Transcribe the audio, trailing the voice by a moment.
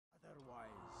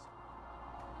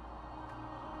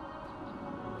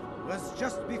was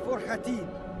just before Hattin.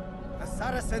 The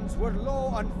Saracens were low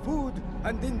on food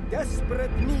and in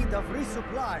desperate need of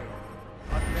resupply.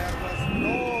 But there was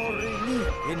no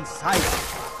relief in sight.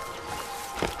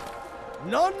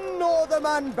 None know the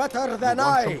man better than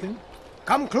I. Something?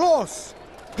 Come close.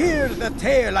 Hear the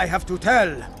tale I have to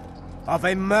tell of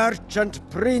a merchant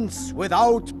prince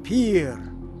without peer.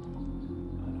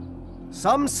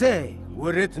 Some say,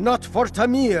 were it not for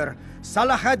Tamir,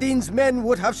 Salah ad-Din's men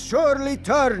would have surely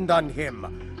turned on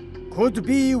him. Could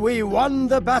be we won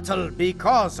the battle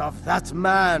because of that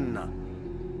man.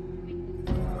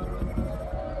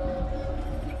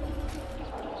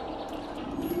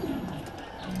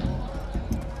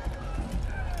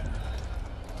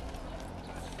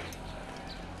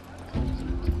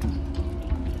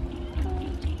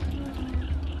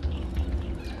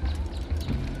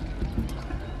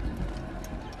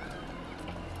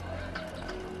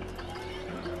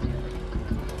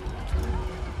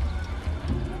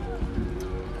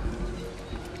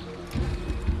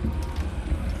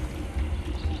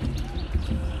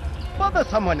 Bother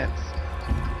someone else.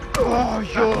 Oh,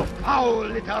 you foul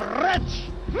little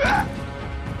wretch!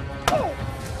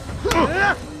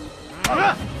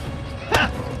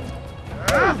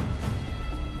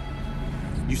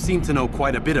 You seem to know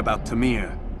quite a bit about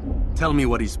Tamir. Tell me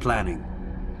what he's planning.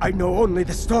 I know only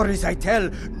the stories I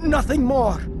tell, nothing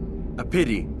more. A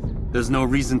pity. There's no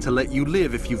reason to let you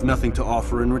live if you've nothing to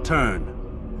offer in return.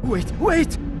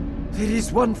 Wait! There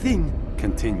is one thing.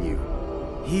 Continue.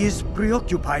 He is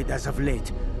preoccupied as of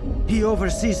late. He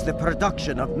oversees the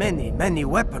production of many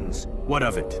weapons. What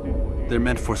of it? They're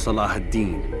meant for Salah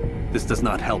ad-Din. This does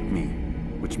not help me,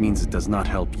 which means it does not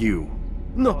help you.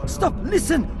 No, stop,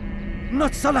 listen!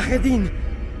 Not Salah ad-Din.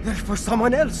 They're for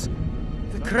someone else.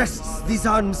 The crests these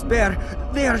arms bear,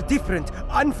 they are different,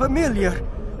 unfamiliar.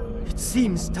 It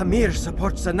seems Tamir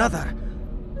supports another,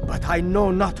 but I know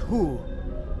not who.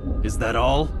 Is that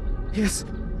all? Yes.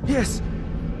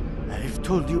 I've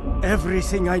told you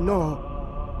everything I know.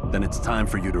 Then it's time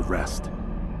for you to rest.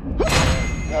 You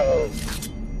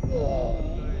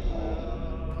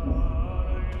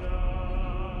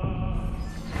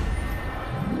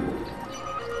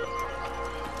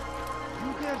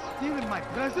dare steal in my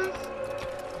presence?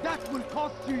 That will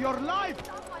cost you your life!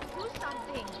 Someone do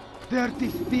something! Dirty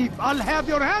thief! I'll have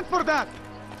your hand for that!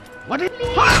 What is...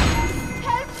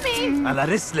 Help me! Ala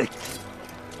rislik!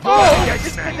 Oh,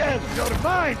 yes, you're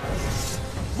mine!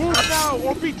 Move now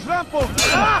or be trampled!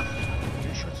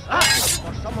 You should stop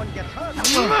before someone gets hurt.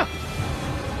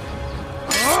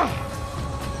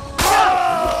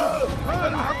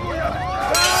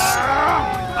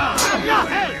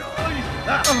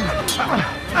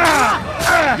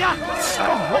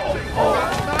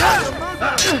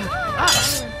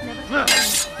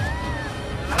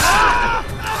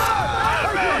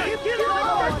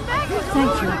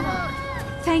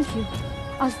 Thank you.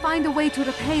 I'll find a way to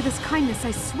repay this kindness,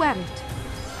 I swear it.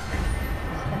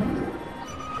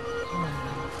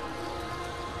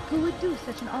 Who would do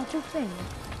such an awful thing?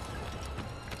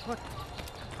 What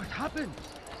happened?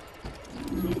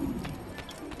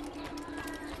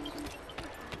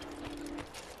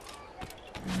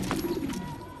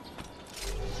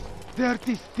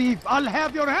 Dirty thief! I'll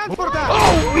have your hand for that! Oh!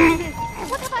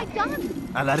 What have I done?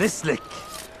 Ala rislik!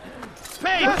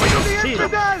 Pay for your sin!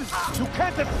 You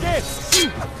can't escape!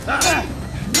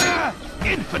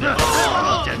 Infidel!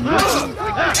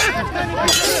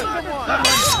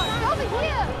 Over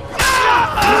here!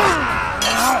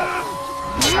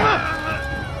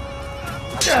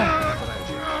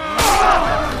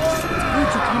 Would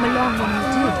you come along when you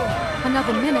did?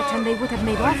 Another minute and they would have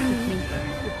made off with me.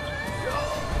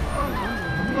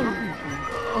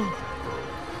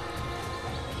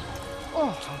 Oh,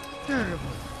 how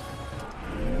terrible!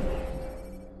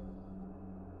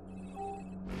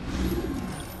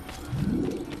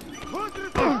 Who's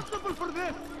responsible for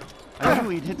this? I knew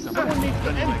he'd hit someone. Someone needs to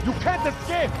end. You can't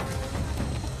escape!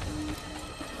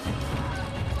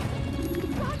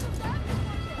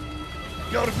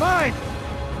 You're mine!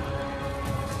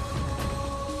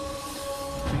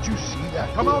 Did you see that?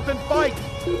 Come out and fight!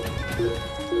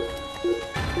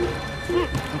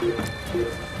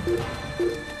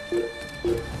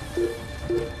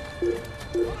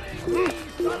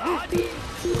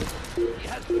 He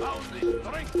has found the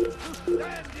strength to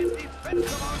stand in defense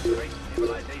of our great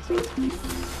civilization.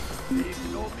 Make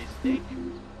no mistake,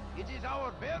 it is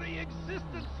our very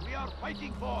existence we are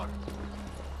fighting for.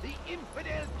 The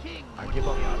infidel king would give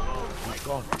up. see us all He's fight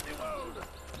gone. for the world.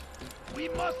 We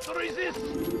must resist.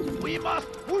 We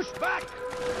must push back.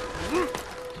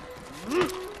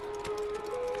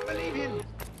 Believe him.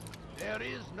 There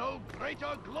is no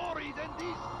greater glory than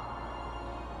this.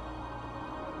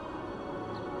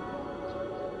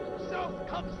 South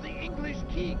comes the English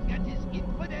king and his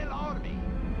infidel army.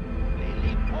 They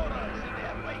leave horrors in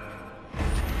their wake.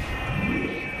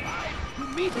 He rides to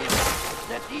meet him,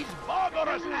 that these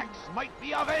barbarous acts might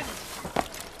be avenged.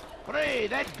 Pray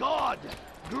that God,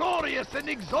 glorious and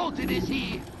exalted is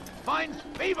he, finds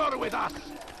favor with us,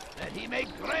 that he may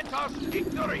grant us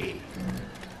victory.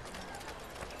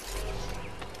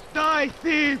 Die,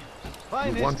 thief!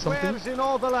 Want something? in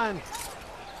all the land.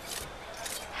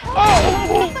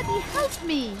 Somebody help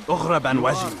me! Goth'a ban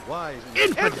wajib.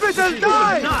 Infidel,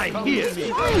 die! Die here!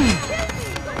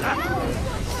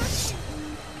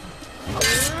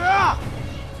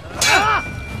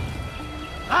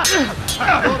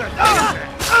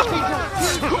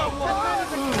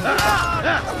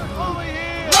 Over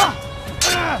here!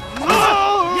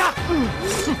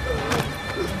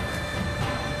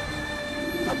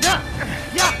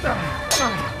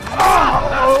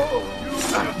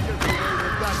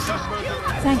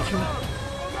 Thank you.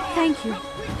 Thank you.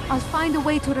 I'll find a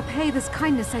way to repay this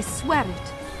kindness, I swear it.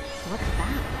 What's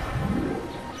that?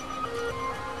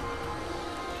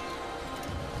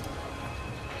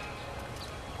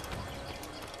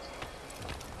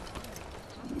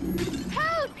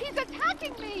 Help! He's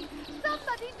attacking me!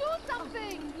 Somebody do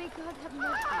something! May God have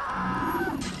mercy.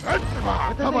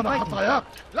 طبعا خطاياك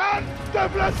لن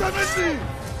تفلت مني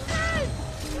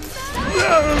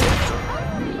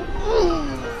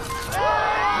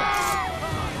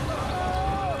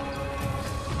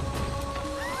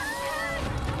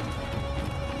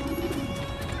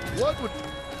What would...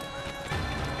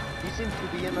 He seems to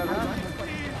be in a rush.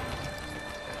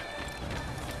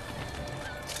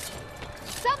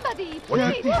 Somebody, What do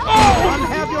you please! think? help I'll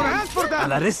have your hands for that!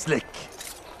 Ala rislik.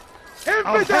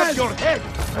 I'll have your head!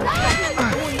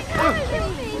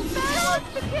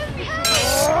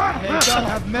 May God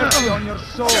have mercy on your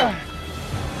soul!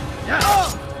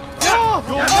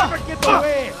 You'll never get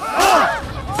away!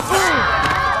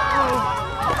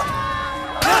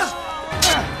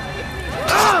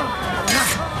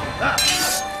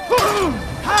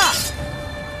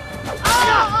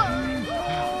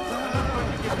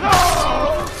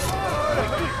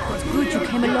 It's good you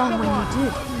came along when you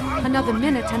did. Another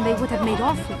minute and they would have made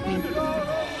off with me.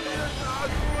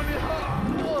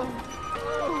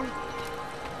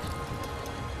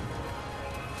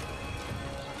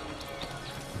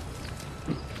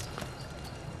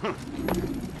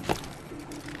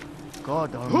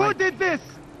 God almighty. Who did this?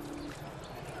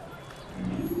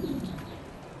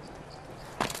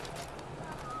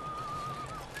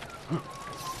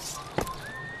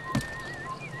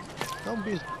 Don't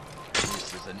be...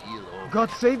 This is an ill omen. God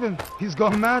save him. He's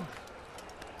gone mad.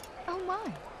 Oh my.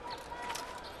 These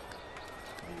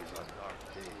are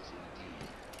dark days indeed.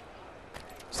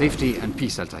 Safety and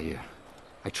peace, Altair.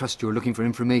 I trust you're looking for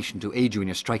information to aid you in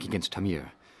your strike against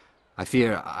Tamir. I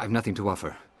fear I've nothing to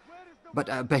offer. But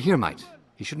Bahir might.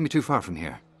 He shouldn't be too far from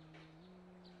here.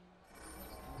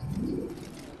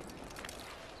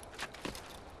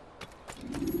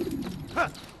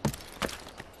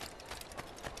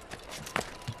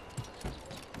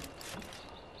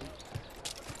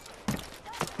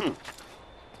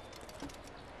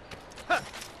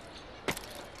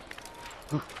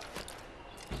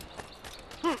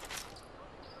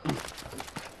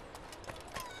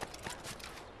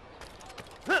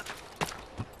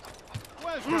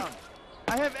 Welcome.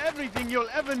 I have everything you'll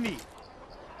ever need.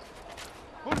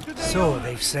 So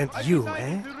they've sent you,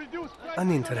 eh?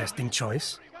 An interesting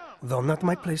choice, though not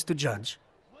my place to judge.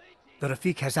 The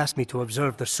Rafiq has asked me to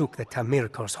observe the souk that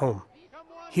Tamir calls home.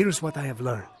 Here's what I have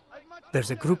learned.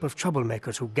 There's a group of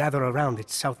troublemakers who gather around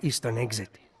its southeastern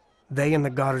exit. They and the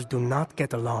guards do not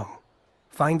get along.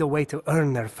 Find a way to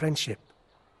earn their friendship,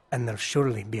 and they'll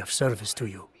surely be of service to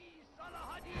you.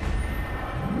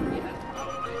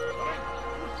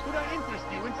 Could I interest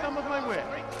you in some of my work?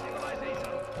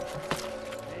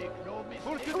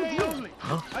 For today only.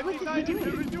 I've decided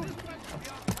to reduce...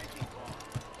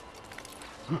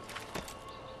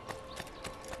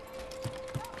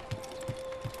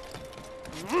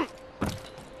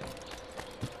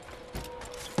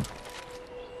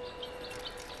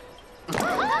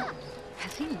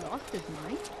 Has he lost his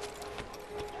mind?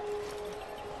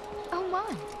 Oh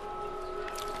my.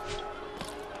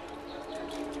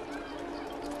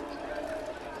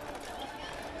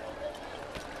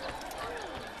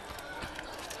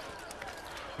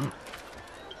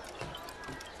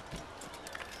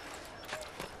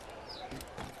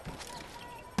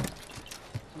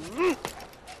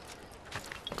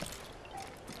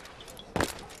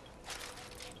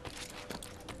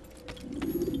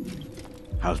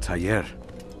 Altair,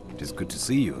 it is good to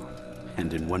see you,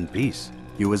 and in one piece.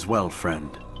 You as well, friend.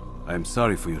 I'm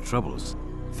sorry for your troubles.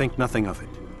 Think nothing of it.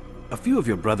 A few of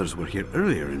your brothers were here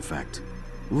earlier, in fact.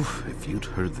 Oof, if you'd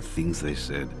heard the things they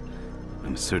said,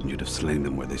 I'm certain you'd have slain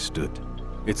them where they stood.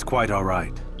 It's quite all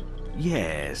right.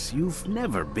 Yes, you've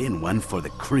never been one for the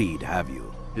creed, have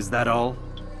you? Is that all?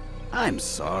 I'm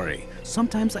sorry.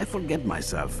 Sometimes I forget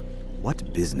myself.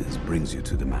 What business brings you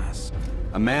to the Mass?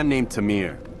 A man named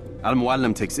Tamir.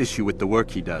 Al-Muallim takes issue with the work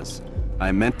he does.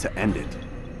 I meant to end it.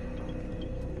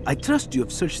 I trust you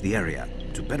have searched the area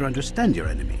to better understand your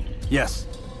enemy. Yes.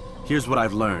 Here's what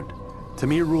I've learned.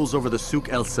 Tamir rules over the Souk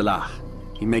el-Salah.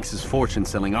 He makes his fortune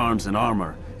selling arms and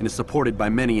armor, and is supported by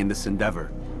many in this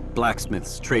endeavor.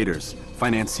 Blacksmiths, traders,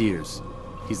 financiers.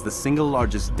 He's the single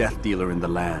largest death dealer in the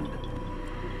land.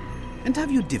 And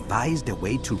have you devised a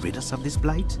way to rid us of this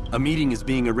blight? A meeting is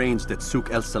being arranged at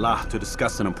Souk el-Salah to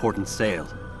discuss an important sale.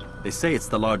 They say it's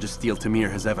the largest deal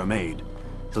Tamir has ever made.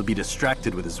 He'll be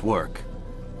distracted with his work.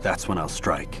 That's when I'll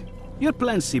strike. Your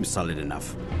plan seems solid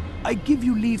enough. I give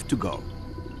you leave to go.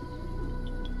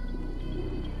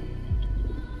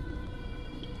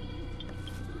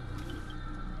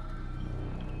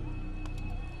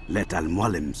 Let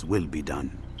Al-Muallim's will be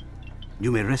done.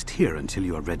 You may rest here until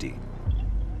you are ready.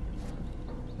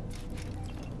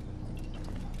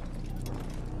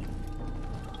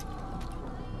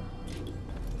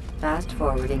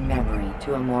 Fast-forwarding memory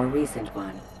to a more recent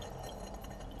one.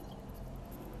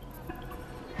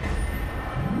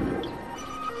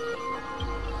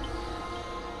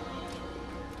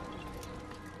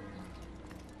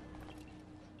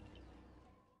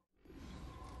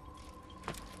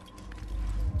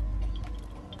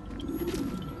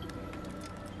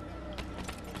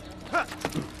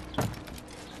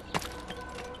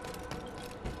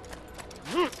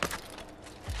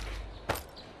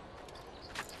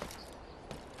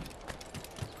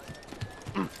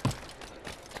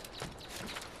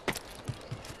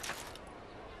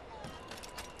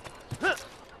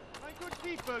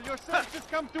 Your search has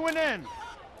come to an end.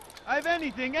 I've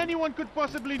anything anyone could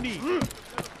possibly need. You'll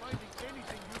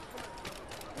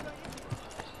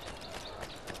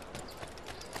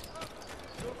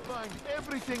find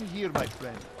everything here, my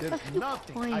friend. There's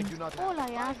nothing I do not have. All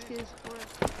I ask is for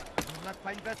Do not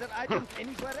find better items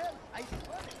anywhere else. I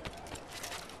swear it.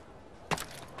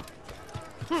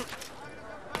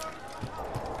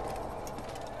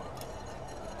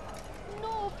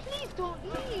 No, please don't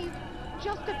leave.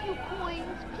 Just a few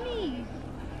coins, please.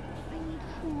 I need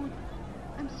food.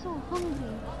 I'm so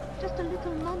hungry. Just a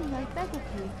little money, I beg of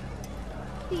you.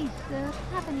 Please, sir,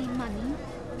 have any money?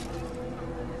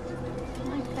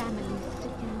 My family's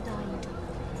sick and dying.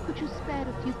 Could you spare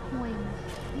a few coins?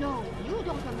 No, you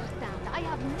don't understand. I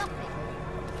have nothing.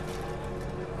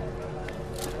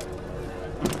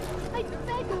 I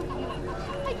beg of you.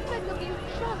 I beg of you,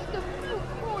 just a few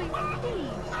coins,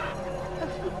 please. A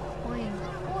few coins.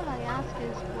 All I ask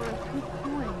is for a few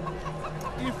coins.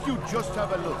 If you just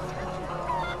have a look.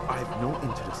 I have no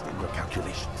interest in your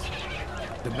calculations.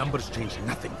 The numbers change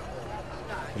nothing.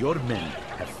 Your men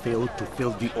have failed to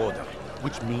fill the order,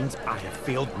 which means I have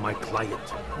failed my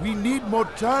client. We need more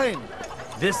time.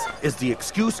 This is the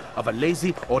excuse of a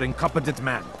lazy or incompetent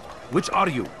man. Which are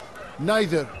you?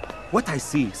 Neither. What I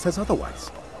see says otherwise.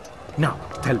 Now,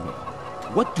 tell me,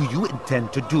 what do you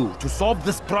intend to do to solve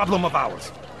this problem of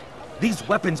ours? These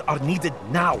weapons are needed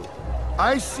now.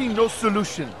 I see no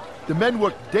solution. The men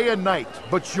work day and night,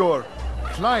 but your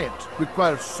client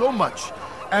requires so much,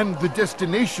 and the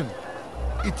destination.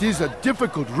 It is a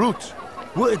difficult route.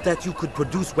 Would that you could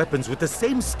produce weapons with the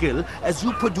same skill as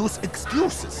you produce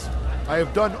excuses. I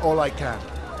have done all I can.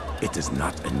 It is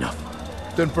not enough.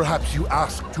 Then perhaps you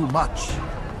ask too much.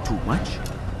 Too much?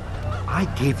 I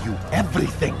gave you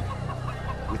everything.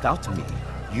 Without me,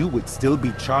 you would still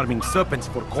be charming serpents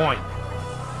for coin.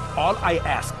 All I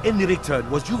ask in return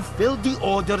was you fill the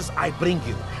orders I bring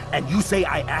you, and you say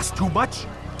I ask too much?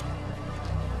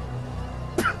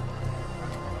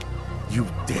 You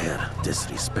dare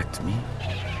disrespect me?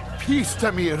 Peace,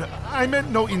 Tamir. I meant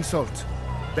no insult.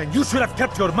 Then you should have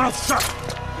kept your mouth shut!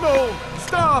 No!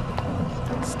 Stop!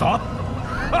 Stop?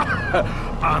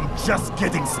 I'm just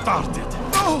getting started.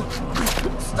 No!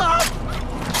 Stop!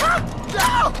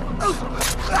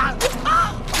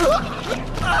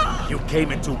 You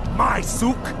came into my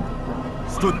souk,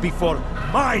 stood before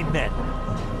my men,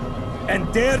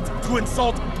 and dared to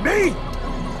insult me?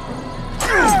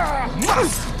 You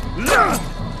must learn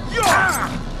your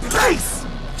place!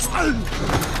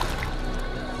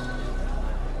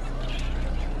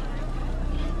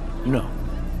 No.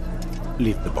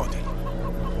 Leave the body.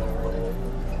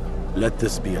 Let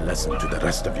this be a lesson to the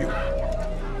rest of you.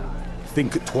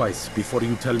 Think twice before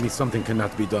you tell me something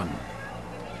cannot be done.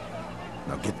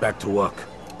 Now get back to work.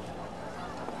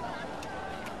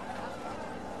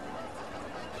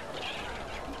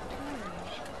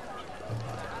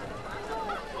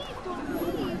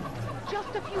 Don't leave.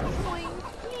 Just a few coins,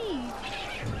 please.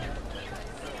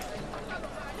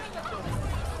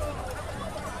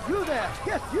 You there!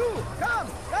 Yes, you! Come!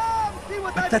 Come! See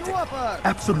what I Pathetic. do offer!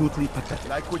 Absolutely pathetic.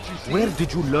 Like what you see? Where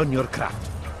did you learn your craft?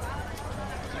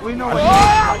 We know what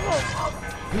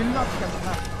He'll not get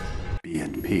past. Be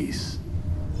at peace.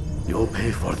 You'll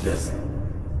pay for this.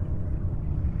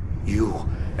 You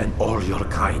and all your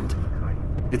kind.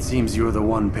 It seems you're the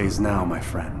one pays now, my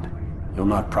friend. You'll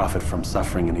not profit from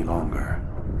suffering any longer.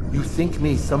 You think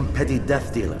me some petty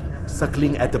death dealer,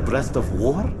 suckling at the breast of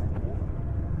war?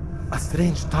 A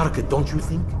strange target, don't you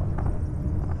think?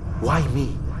 Why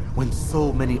me, when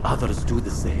so many others do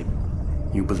the same?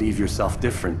 You believe yourself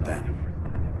different, then?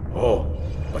 Oh,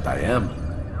 but I am.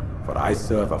 For I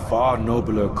serve a far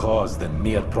nobler cause than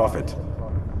mere profit.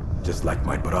 Just like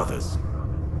my brothers.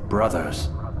 Brothers?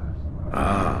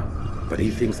 Ah, but he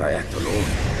thinks I act alone.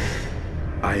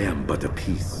 I am but a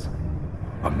piece.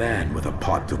 A man with a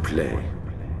part to play.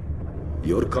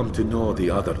 You'll come to know the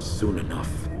others soon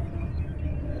enough.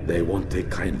 They won't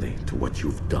take kindly to what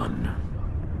you've done.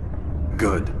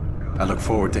 Good. I look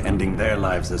forward to ending their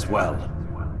lives as well.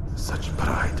 Such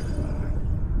pride.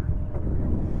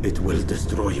 It will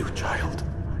destroy you, child.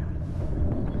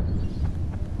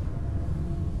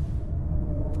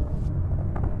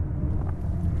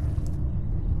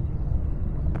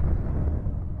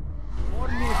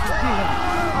 Warn me if you see him,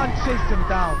 and chase him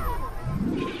down.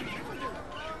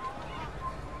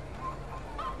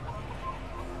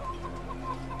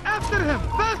 After him!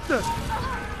 Faster!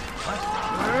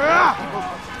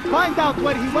 Find out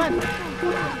where he went!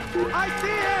 I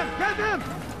see him! Get him!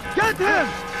 Get him!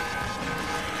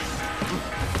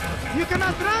 You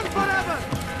cannot run forever!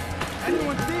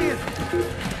 Anyone see it?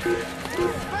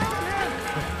 Found him!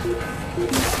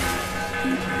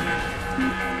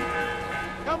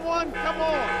 Come on, come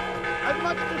on! I've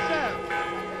much to sell!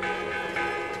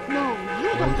 No, you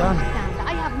don't understand.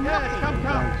 I have nothing. Yes,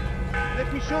 come. Let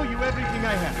me show you everything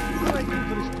I have. What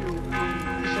interest you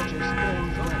in such a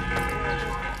strange land?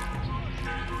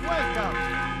 Welcome!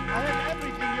 I have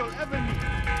everything you'll ever need.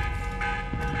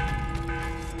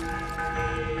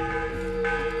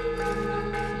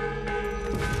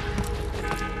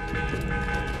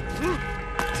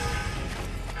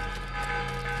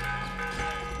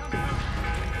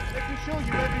 Let me show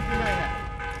you everything I have.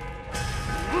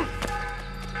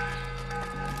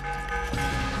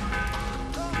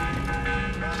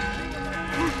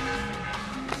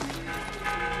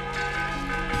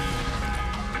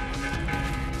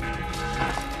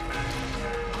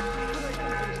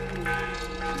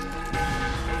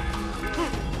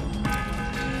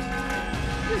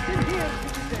 Listen here,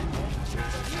 citizen.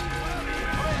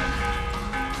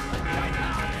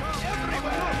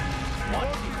 Everywhere!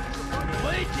 Watching,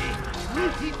 waiting!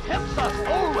 He tempts us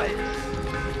always!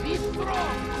 Be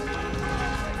strong!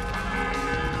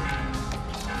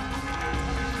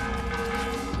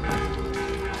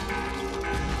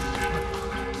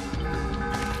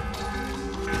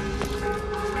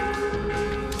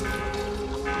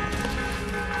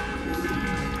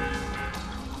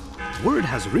 Word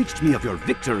has reached me of your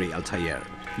victory, Altair.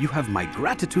 You have my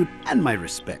gratitude and my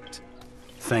respect.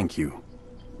 Thank you.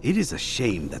 It is a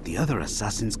shame that the other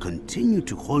assassins continue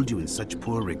to hold you in such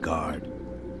poor regard.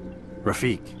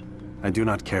 Rafik, I do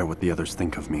not care what the others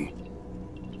think of me.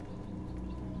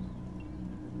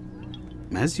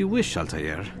 As you wish,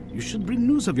 Altair. You should bring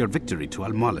news of your victory to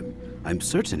Al-Malim. I'm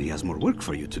certain he has more work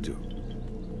for you to do.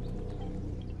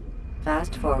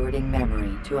 Fast-forwarding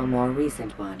memory to a more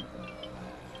recent one.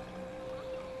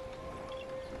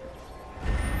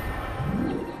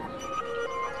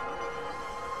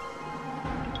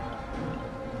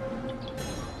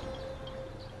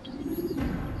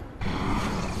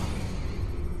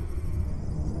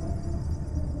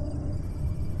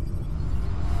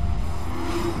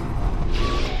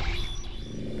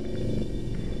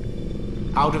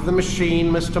 Out of the machine,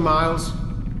 Mr. Miles.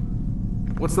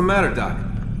 What's the matter, Doc?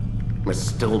 Miss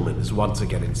Stillman is once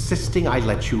again insisting I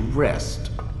let you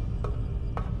rest.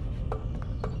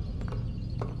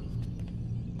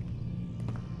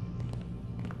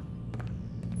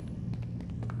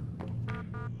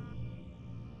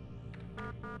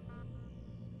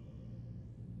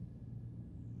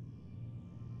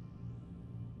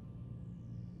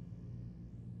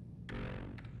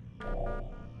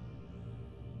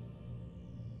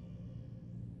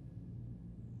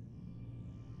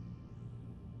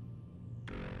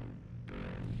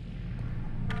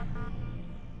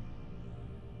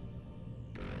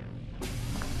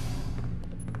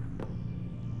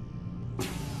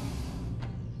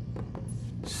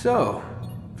 So,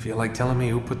 feel like telling me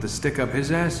who put the stick up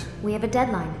his ass? We have a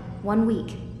deadline. 1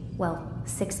 week. Well,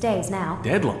 6 days now.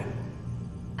 Deadline?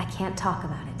 I can't talk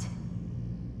about it.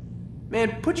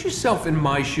 Man, put yourself in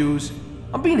my shoes.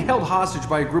 I'm being held hostage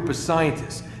by a group of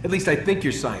scientists, at least I think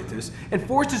you're scientists, and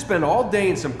forced to spend all day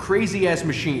in some crazy-ass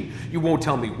machine. You won't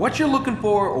tell me what you're looking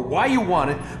for or why you want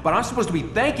it, but I'm supposed to be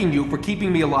thanking you for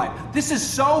keeping me alive. This is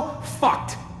so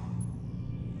fucked!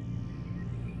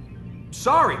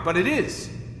 Sorry, but it is.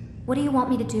 What do you want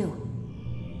me to do?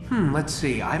 Let's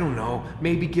see, I don't know.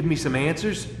 Maybe give me some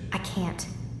answers? I can't.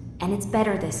 And it's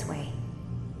better this way.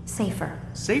 Safer.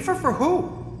 Safer for who?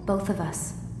 Both of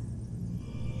us.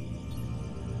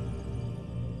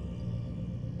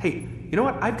 Hey, you know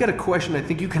what? I've got a question I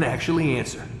think you can actually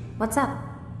answer. What's up?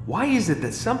 Why is it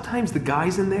that sometimes the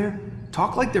guys in there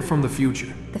talk like they're from the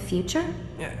future? The future?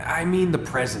 I mean the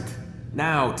present.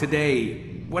 Now,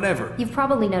 today, whatever. You've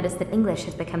probably noticed that English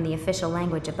has become the official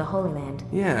language of the Holy Land.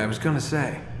 Yeah, I was gonna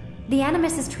say. The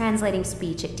Animus is translating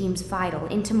speech it deems vital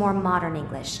into more modern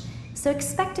English, so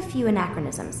expect a few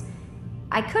anachronisms.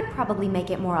 I could probably make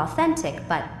it more authentic,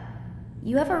 but...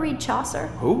 You ever read Chaucer?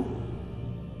 Who?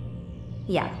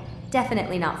 Yeah,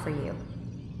 definitely not for you.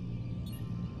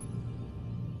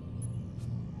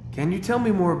 Can you tell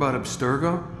me more about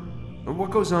Abstergo?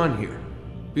 What goes on here?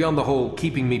 Beyond the whole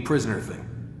keeping me prisoner thing.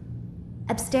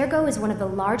 Abstergo is one of the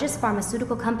largest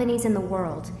pharmaceutical companies in the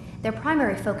world. Their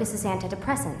primary focus is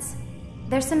antidepressants.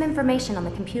 There's some information on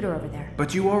the computer over there.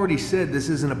 But you already said this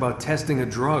isn't about testing a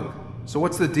drug. So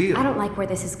what's the deal? I don't like where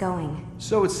this is going.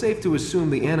 So it's safe to assume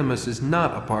the Animus is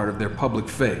not a part of their public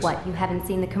face. What, you haven't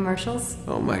seen the commercials?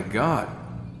 Oh my god.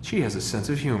 She has a sense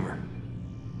of humor.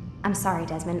 I'm sorry,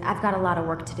 Desmond. I've got a lot of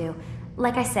work to do.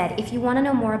 Like I said, if you want to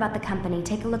know more about the company,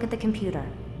 take a look at the computer.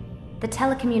 The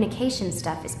telecommunications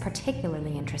stuff is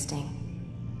particularly interesting.